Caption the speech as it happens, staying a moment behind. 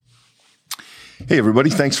Hey, everybody.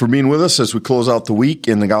 Thanks for being with us as we close out the week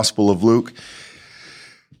in the Gospel of Luke.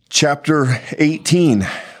 Chapter 18,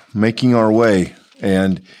 Making Our Way.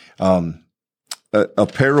 And a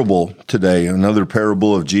parable today, another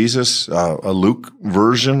parable of Jesus, a Luke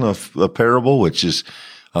version of a parable, which is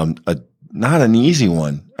not an easy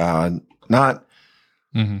one. Not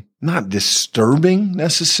disturbing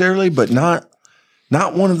necessarily, but not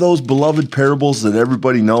one of those beloved parables that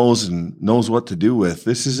everybody knows and knows what to do with.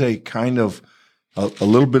 This is a kind of a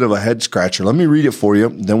little bit of a head scratcher. Let me read it for you,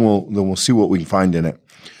 then we'll see what we can find in it.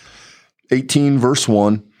 18 verse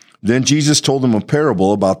 1. Then Jesus told them a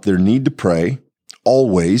parable about their need to pray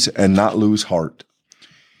always and not lose heart.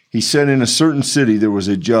 He said, in a certain city there was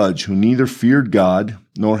a judge who neither feared God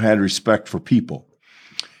nor had respect for people.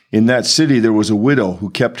 In that city there was a widow who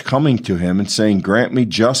kept coming to him and saying, grant me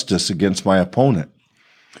justice against my opponent.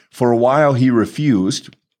 For a while he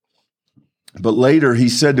refused, but later he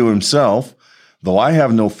said to himself, though I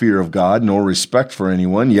have no fear of God nor respect for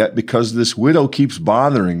anyone, yet because this widow keeps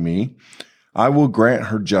bothering me, I will grant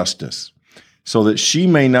her justice, so that she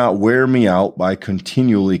may not wear me out by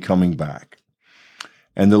continually coming back.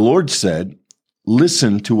 And the Lord said,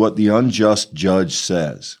 listen to what the unjust judge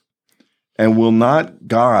says. And will not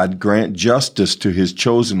God grant justice to his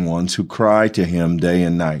chosen ones who cry to him day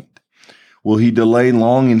and night? Will he delay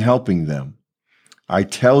long in helping them? I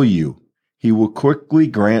tell you, he will quickly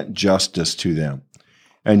grant justice to them.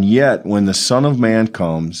 And yet, when the Son of Man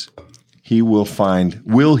comes, will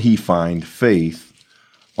he find faith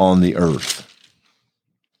on the earth?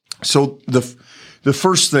 So the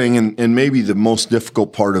first thing, and maybe the most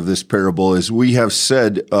difficult part of this parable, is we have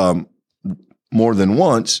said more than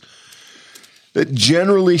once that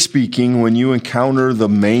generally speaking, when you encounter the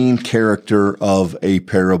main character of a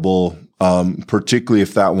parable, particularly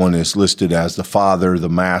if that one is listed as the father, the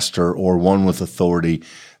master, or one with authority,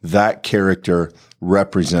 that character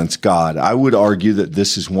represents God. I would argue that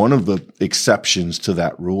this is one of the exceptions to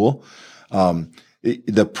that rule.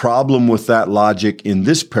 The problem with that logic in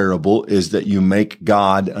this parable is that you make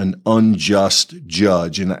God an unjust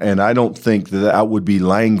judge. And I don't think that would be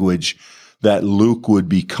language that Luke would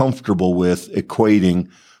be comfortable with equating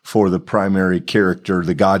for the primary character,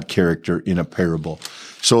 the God character in a parable.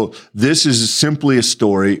 So this is simply a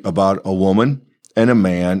story about a woman and a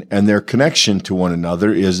man, and their connection to one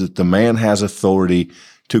another is that the man has authority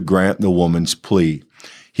to grant the woman's plea.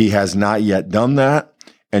 He has not yet done that,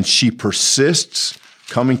 and she persists,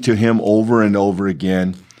 coming to him over and over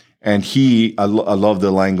again. And I love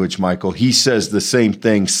the language, Michael. He says the same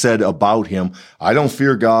thing said about him. I don't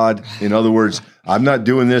fear God. In other words, I'm not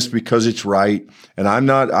doing this because it's right. And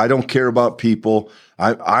I don't care about people.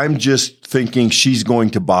 I'm just thinking she's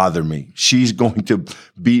going to bother me. She's going to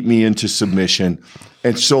beat me into submission.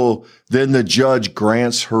 And so then the judge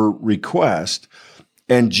grants her request.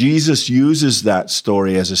 And Jesus uses that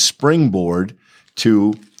story as a springboard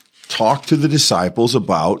to talk to the disciples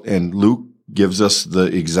about, and Luke gives us the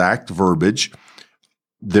exact verbiage,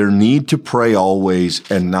 their need to pray always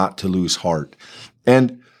and not to lose heart.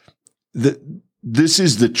 And this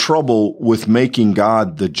is the trouble with making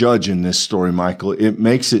God the judge in this story, Michael. It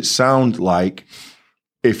makes it sound like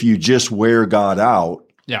if you just wear God out,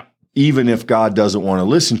 even if God doesn't want to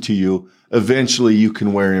listen to you, eventually you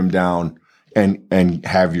can wear him down and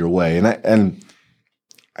have your way. And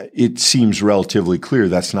it seems relatively clear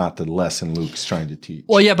that's not the lesson Luke's trying to teach.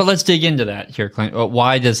 Well, yeah, but let's dig into that here, Clint.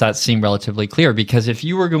 Why does that seem relatively clear? Because if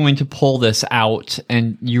you were going to pull this out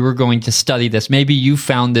and you were going to study this, maybe you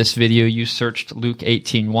found this video, you searched Luke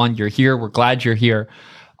 18:1, you're here, we're glad you're here.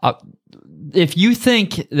 If you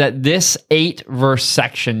think that this 8-verse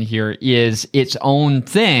section here is its own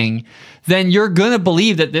thing, then you're going to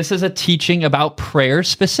believe that this is a teaching about prayer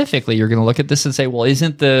specifically. You're going to look at this and say, well,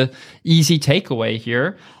 isn't the easy takeaway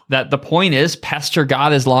here that the point is pester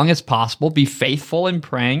God as long as possible, be faithful in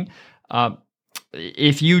praying.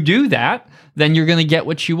 If you do that, then you're going to get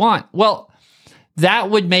what you want. Well, that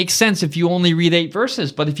would make sense if you only read 8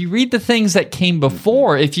 verses. But if you read the things that came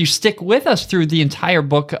before, if you stick with us through the entire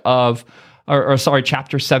book of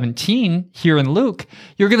chapter 17 here in Luke,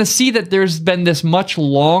 you're going to see that there's been this much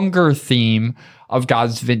longer theme of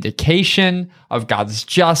God's vindication, of God's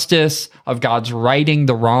justice, of God's righting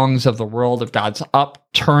the wrongs of the world, of God's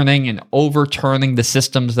upturning and overturning the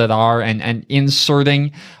systems that are and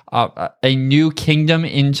inserting a new kingdom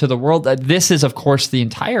into the world. This is, of course, the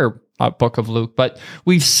entire book of Luke, but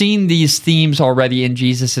we've seen these themes already in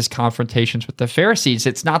Jesus's confrontations with the Pharisees.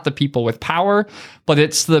 It's not the people with power, but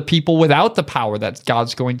it's the people without the power that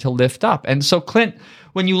God's going to lift up. And so, Clint,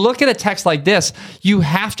 when you look at a text like this, you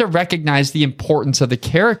have to recognize the importance of the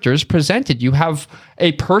characters presented. You have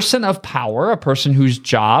a person of power, a person whose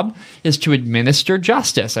job is to administer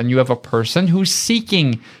justice, and you have a person who's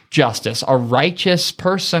seeking justice, a righteous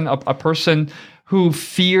person, a person who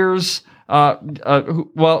fears,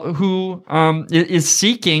 who is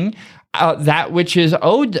seeking that which is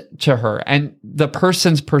owed to her. And the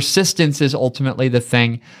person's persistence is ultimately the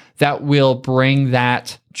thing that will bring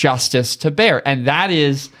that justice to bear. And that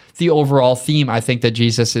is the overall theme, I think, that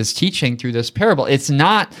Jesus is teaching through this parable. It's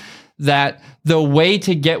not that the way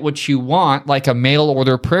to get what you want, like a mail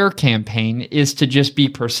order prayer campaign, is to just be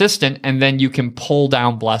persistent and then you can pull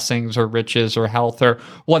down blessings or riches or health or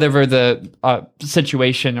whatever the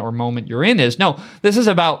situation or moment you're in is. No, this is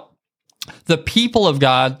about the people of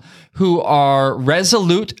God who are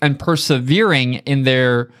resolute and persevering in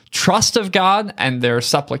their trust of God and their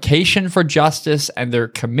supplication for justice and their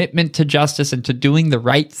commitment to justice and to doing the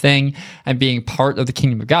right thing and being part of the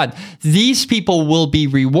kingdom of God. These people will be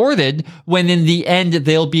rewarded when in the end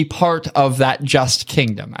they'll be part of that just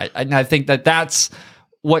kingdom. I think that that's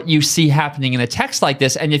what you see happening in a text like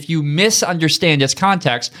this. And if you misunderstand its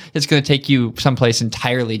context, it's going to take you someplace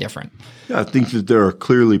entirely different. Yeah, I think that there are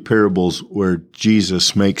clearly parables where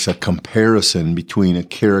Jesus makes a comparison between a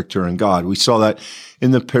character and God. We saw that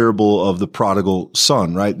in the parable of the prodigal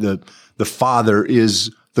son, right? The father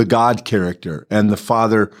is the God character, and the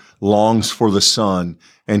father longs for the son,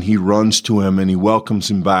 and he runs to him and he welcomes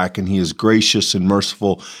him back, and he is gracious and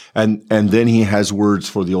merciful, and then he has words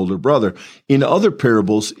for the older brother. In other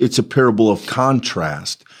parables, it's a parable of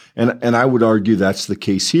contrast, and I would argue that's the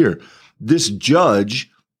case here. This judge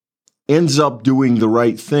ends up doing the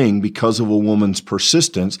right thing because of a woman's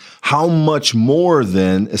persistence. How much more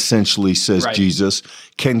then, essentially, says right, Jesus,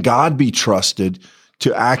 can God be trusted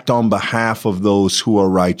to act on behalf of those who are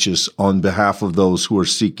righteous, on behalf of those who are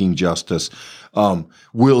seeking justice?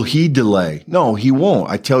 Will he delay? No, he won't.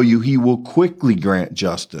 I tell you, he will quickly grant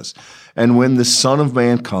justice. And when the Son of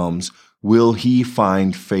Man comes, will he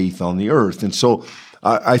find faith on the earth? And so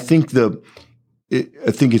I think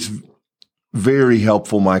it's very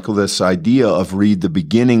helpful, Michael, this idea of read the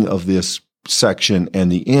beginning of this section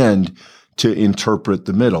and the end to interpret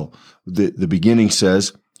the middle. The beginning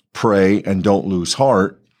says, pray and don't lose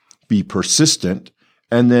heart, be persistent.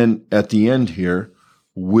 And then at the end here,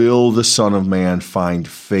 will the Son of Man find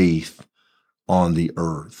faith on the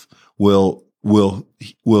earth? Will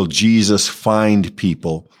Jesus find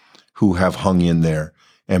people who have hung in there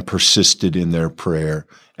and persisted in their prayer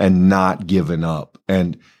and not given up?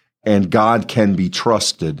 And God can be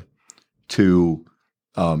trusted to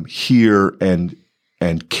hear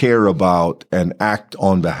and care about and act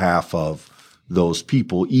on behalf of those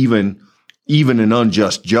people. Even an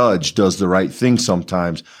unjust judge does the right thing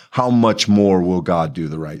sometimes. How much more will God do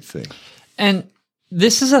the right thing? And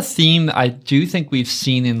this is a theme I do think we've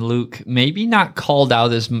seen in Luke, maybe not called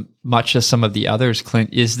out as much as some of the others,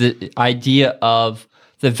 Clint, is the idea of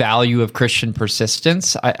the value of Christian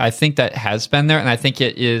persistence. I think that has been there, and I think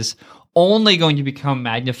it is only going to become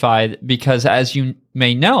magnified because, as you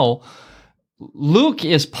may know, Luke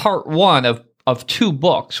is part one of two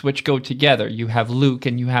books which go together. You have Luke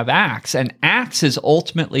and you have Acts, and Acts is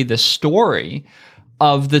ultimately the story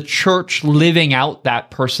of the church living out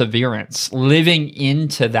that perseverance, living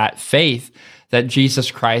into that faith that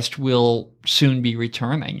Jesus Christ will soon be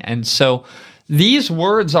returning. And so these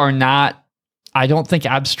words are not, I don't think,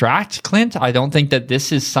 abstract, Clint. I don't think that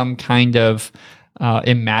this is some kind of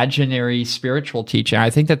imaginary spiritual teaching. I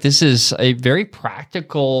think that this is a very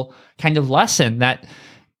practical kind of lesson that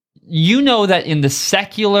you know that in the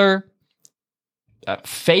secular,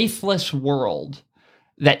 faithless world,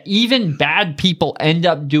 that even bad people end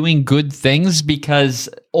up doing good things because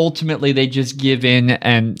ultimately they just give in,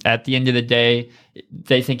 and at the end of the day,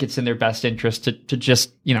 they think it's in their best interest to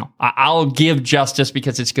just, I'll give justice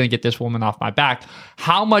because it's going to get this woman off my back.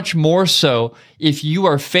 How much more so if you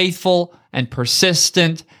are faithful and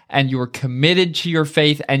persistent and you are committed to your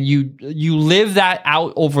faith and you live that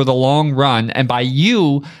out over the long run. And by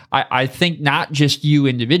you, I think not just you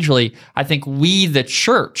individually, I think we, the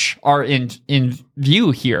church, are in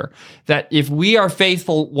view here. That if we are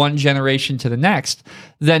faithful one generation to the next,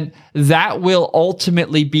 then that will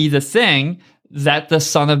ultimately be the thing that the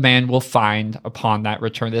Son of Man will find upon that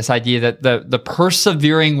return. This idea that the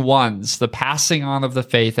persevering ones, the passing on of the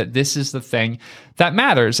faith, that this is the thing that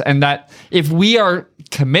matters. And that if we are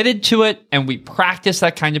committed to it and we practice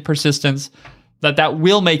that kind of persistence, that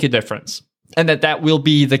will make a difference. And that will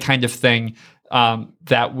be the kind of thing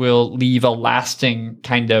that will leave a lasting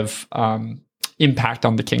kind of impact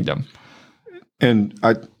on the kingdom. And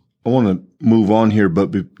want to move on here,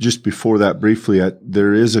 but just before that, briefly,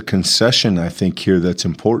 there is a concession, I think, here that's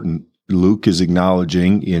important. Luke is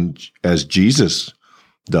acknowledging, as Jesus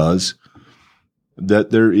does,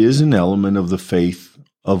 that there is an element of the faith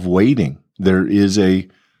of waiting. There is a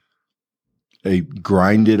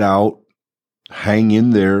grind it out, hang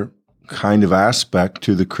in there kind of aspect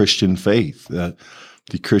to the Christian faith. The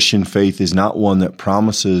Christian faith is not one that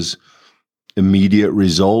promises immediate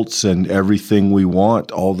results and everything we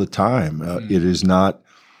want all the time. It is not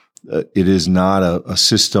a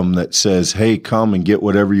system that says, "Hey, come and get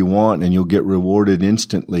whatever you want, and you'll get rewarded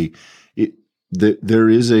instantly." There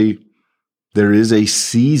is a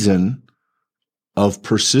season of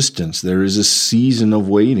persistence. There is a season of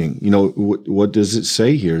waiting. What does it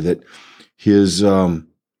say here? That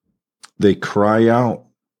they cry out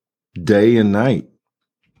day and night.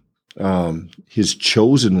 His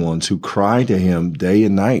chosen ones who cry to him day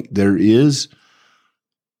and night. There is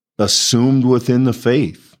assumed within the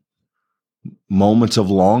faith moments of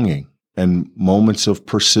longing and moments of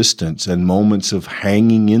persistence and moments of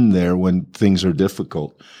hanging in there when things are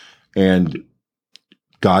difficult. And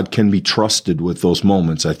God can be trusted with those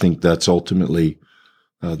moments. I think that's ultimately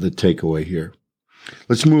the takeaway here.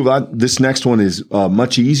 Let's move on. This next one is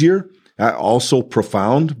much easier, also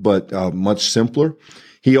profound, but much simpler.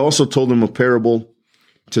 He also told them a parable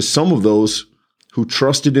to some of those who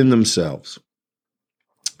trusted in themselves,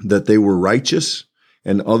 that they were righteous,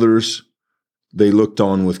 and others they looked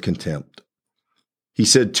on with contempt. He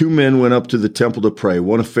said, 2 men went up to the temple to pray,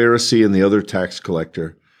 one a Pharisee and the other tax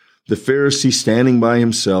collector. The Pharisee, standing by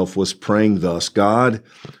himself, was praying thus, "God,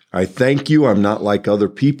 I thank you I'm not like other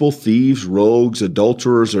people, thieves, rogues,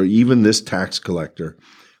 adulterers, or even this tax collector.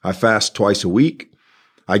 I fast twice a week.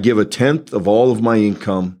 I give 1/10 of all of my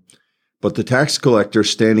income." But the tax collector,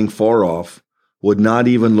 standing far off, would not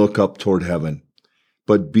even look up toward heaven,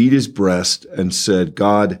 but beat his breast and said,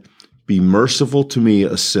 "God, be merciful to me,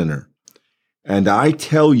 a sinner." And I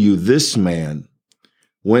tell you, this man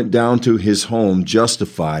went down to his home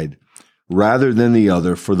justified rather than the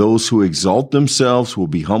other. For those who exalt themselves will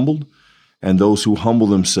be humbled, and those who humble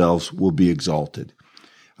themselves will be exalted.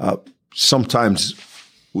 Sometimes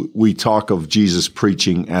we talk of Jesus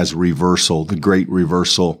preaching as reversal, the great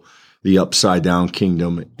reversal, the upside down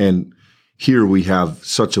kingdom. And here we have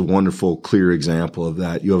such a wonderful, clear example of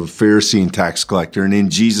that. You have a Pharisee and tax collector, and in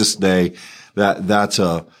Jesus' day, that's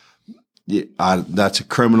a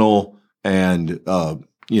criminal and a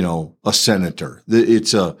senator.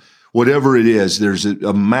 It's whatever it is. There's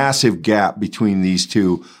a massive gap between these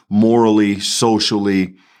two, morally,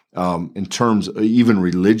 socially, in terms even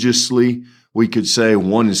religiously. We could say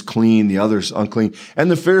one is clean, the other's unclean.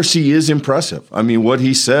 And the Pharisee is impressive. I mean, what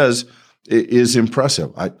he says is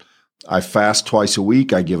impressive. I fast twice a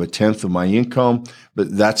week. I give 1/10 of my income,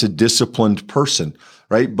 but that's a disciplined person,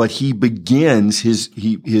 right? But he begins,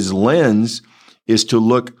 his lens is to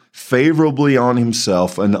look favorably on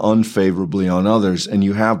himself and unfavorably on others. And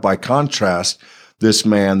you have, by contrast, this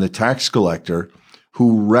man, the tax collector,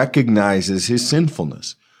 who recognizes his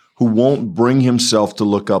sinfulness, who won't bring himself to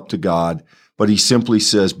look up to God, but he simply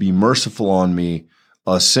says, "Be merciful on me,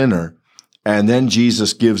 a sinner." And then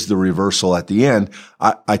Jesus gives the reversal at the end.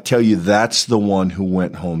 I tell you, that's the one who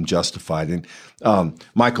went home justified. And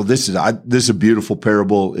Michael, this is a beautiful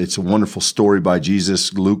parable. It's a wonderful story by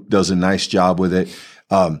Jesus. Luke does a nice job with it.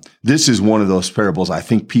 This is one of those parables I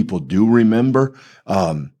think people do remember.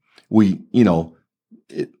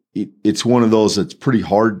 It's one of those that's pretty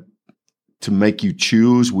hard to make you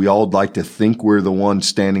choose. We all like to think we're the one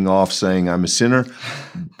standing off saying, "I'm a sinner."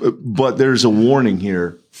 But there's a warning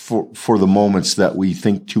here for the moments that we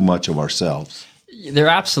think too much of ourselves. There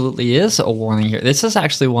absolutely is a warning here. This is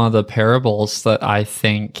actually one of the parables that I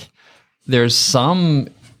think there's some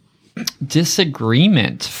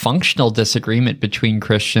disagreement, functional disagreement between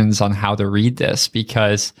Christians on how to read this,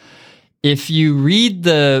 because if you read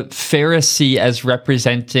the Pharisee as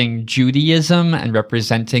representing Judaism and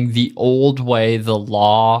representing the old way, the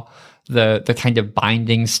law, the kind of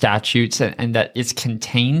binding statutes, and that is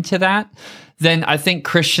contained to that, then I think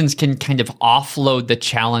Christians can kind of offload the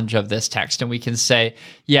challenge of this text. And we can say,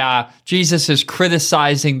 yeah, Jesus is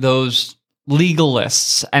criticizing those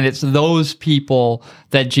legalists, and it's those people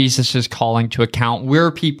that Jesus is calling to account.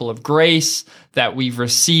 We're people of grace, that we've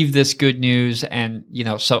received this good news, and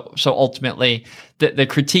so ultimately the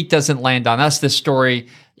critique doesn't land on us. This story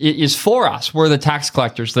is for us. We're the tax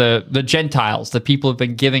collectors, the Gentiles, the people who've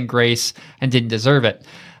been given grace and didn't deserve it.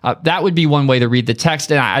 That would be one way to read the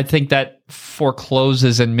text, and I think that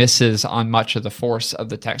forecloses and misses on much of the force of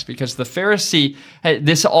the text, because the Pharisee,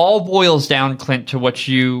 this all boils down, Clint, to what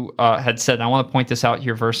you had said. And I want to point this out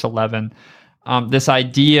here, verse 11. This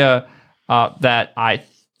idea that I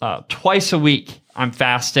twice a week I'm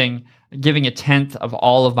fasting, giving a tenth of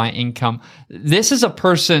all of my income. This is a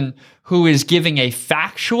person who is giving a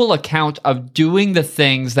factual account of doing the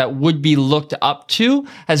things that would be looked up to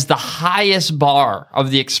as the highest bar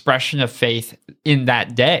of the expression of faith in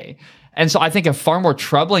that day. And so I think a far more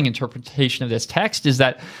troubling interpretation of this text is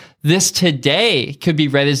that this today could be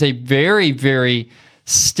read as a very, very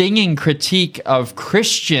stinging critique of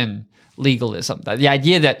Christian legalism. The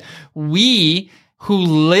idea that we who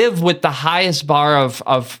live with the highest bar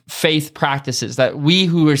of faith practices, that we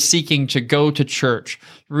who are seeking to go to church,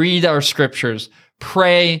 read our scriptures,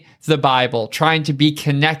 pray the Bible, trying to be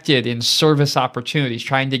connected in service opportunities,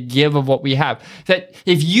 trying to give of what we have, that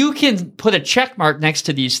if you can put a check mark next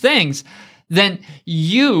to these things, then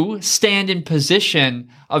you stand in position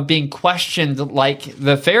of being questioned like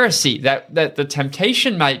the Pharisee, that the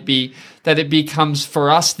temptation might be that it becomes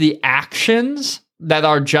for us the actions that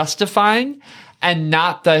are justifying and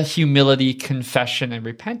not the humility, confession, and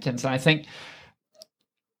repentance. And I think,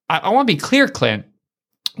 I want to be clear, Clint,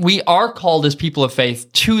 we are called as people of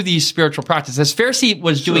faith to these spiritual practices. This Pharisee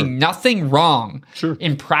was doing nothing wrong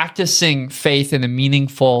in practicing faith in a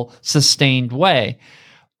meaningful, sustained way.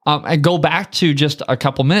 And go back to just a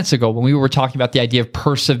couple minutes ago when we were talking about the idea of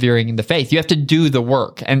persevering in the faith. You have to do the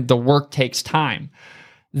work, and the work takes time.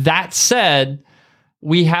 That said,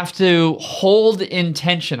 we have to hold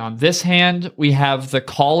intention. On this hand, we have the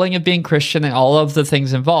calling of being Christian and all of the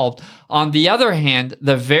things involved. On the other hand,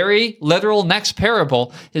 the very literal next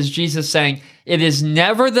parable is Jesus saying, it is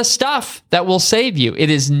never the stuff that will save you. It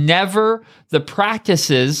is never the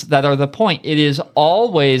practices that are the point. It is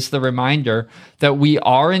always the reminder that we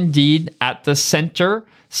are indeed at the center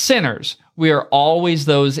sinners. We are always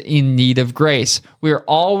those in need of grace. We are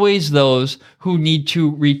always those who need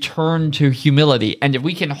to return to humility. And if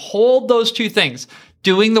we can hold those two things,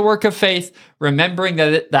 doing the work of faith, remembering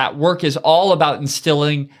that that work is all about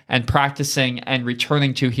instilling and practicing and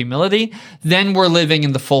returning to humility, then we're living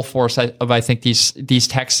in the full force of, I think, these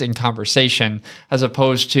texts in conversation, as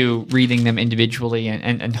opposed to reading them individually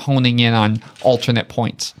and honing in on alternate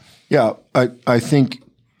points. Yeah, I think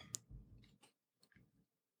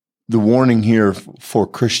the warning here for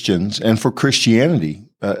Christians and for Christianity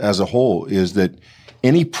as a whole is that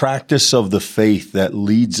any practice of the faith that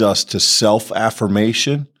leads us to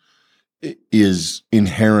self-affirmation is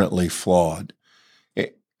inherently flawed.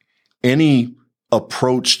 Any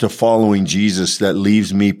approach to following Jesus that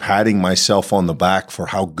leaves me patting myself on the back for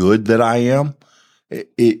how good that I am, it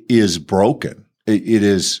is broken.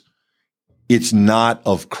 It's not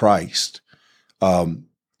of Christ.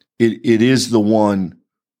 It is the one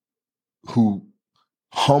who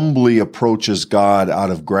humbly approaches God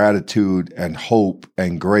out of gratitude and hope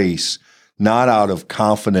and grace, not out of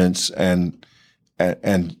confidence and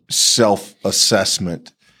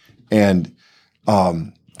self-assessment. And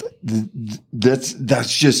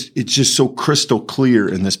it's just so crystal clear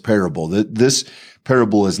in this parable. That this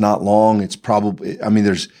parable is not long. It's probably,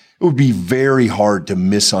 it would be very hard to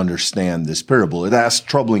misunderstand this parable. It asks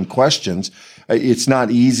troubling questions. It's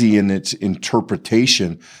not easy in its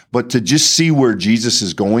interpretation, but to just see where Jesus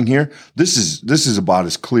is going here, this is about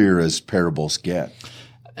as clear as parables get.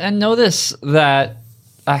 And notice that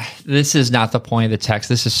this is not the point of the text.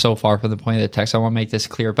 This is so far from the point of the text. I want to make this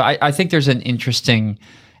clear, but I think there's an interesting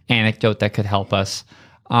anecdote that could help us.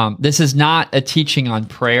 This is not a teaching on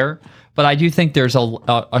prayer, but I do think there's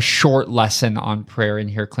a short lesson on prayer in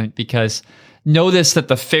here, Clint, because notice that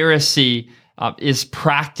the Pharisee is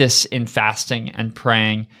practice in fasting and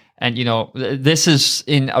praying. And, this is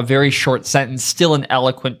in a very short sentence, still an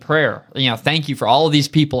eloquent prayer. Thank you for all of these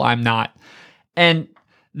people I'm not. And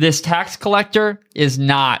this tax collector is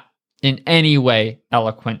not in any way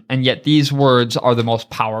eloquent. And yet these words are the most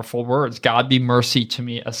powerful words. God be mercy to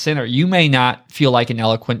me, a sinner. You may not feel like an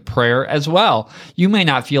eloquent prayer as well. You may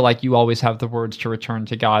not feel like you always have the words to return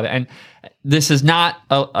to God. And this is not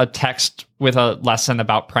a text with a lesson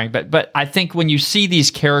about praying. But I think when you see these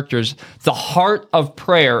characters, the heart of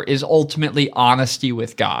prayer is ultimately honesty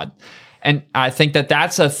with God. And I think that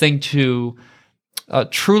that's a thing to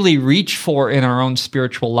truly reach for in our own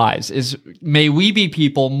spiritual lives is, may we be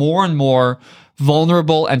people more and more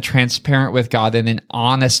vulnerable and transparent with God in an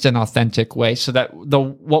honest and authentic way, so that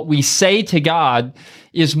what we say to God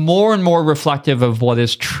is more and more reflective of what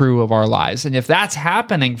is true of our lives. And if that's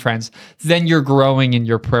happening, friends, then you're growing in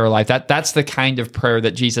your prayer life. That's the kind of prayer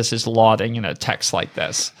that Jesus is lauding in a text like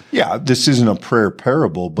this. Yeah, this isn't a prayer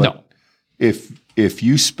parable, but no. If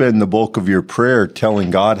you spend the bulk of your prayer telling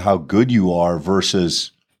God how good you are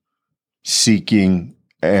versus seeking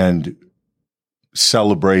and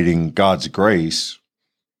celebrating God's grace,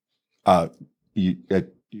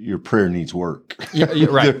 your prayer needs work. Yeah,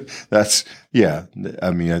 you're right.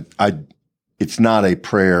 I mean, it's not a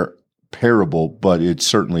prayer parable, but it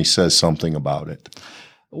certainly says something about it.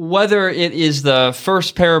 Whether it is the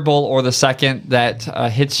first parable or the second that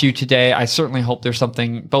hits you today, I certainly hope there's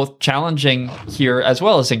something both challenging here as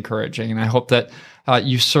well as encouraging. And I hope that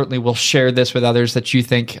you certainly will share this with others that you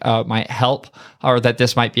think might help, or that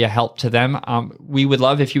this might be a help to them. We would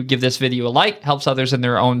love if you give this video a like, helps others in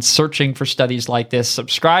their own searching for studies like this.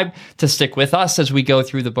 Subscribe to stick with us as we go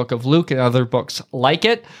through the book of Luke and other books like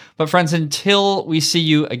it. But friends, until we see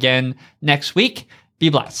you again next week, be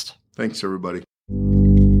blessed. Thanks, everybody.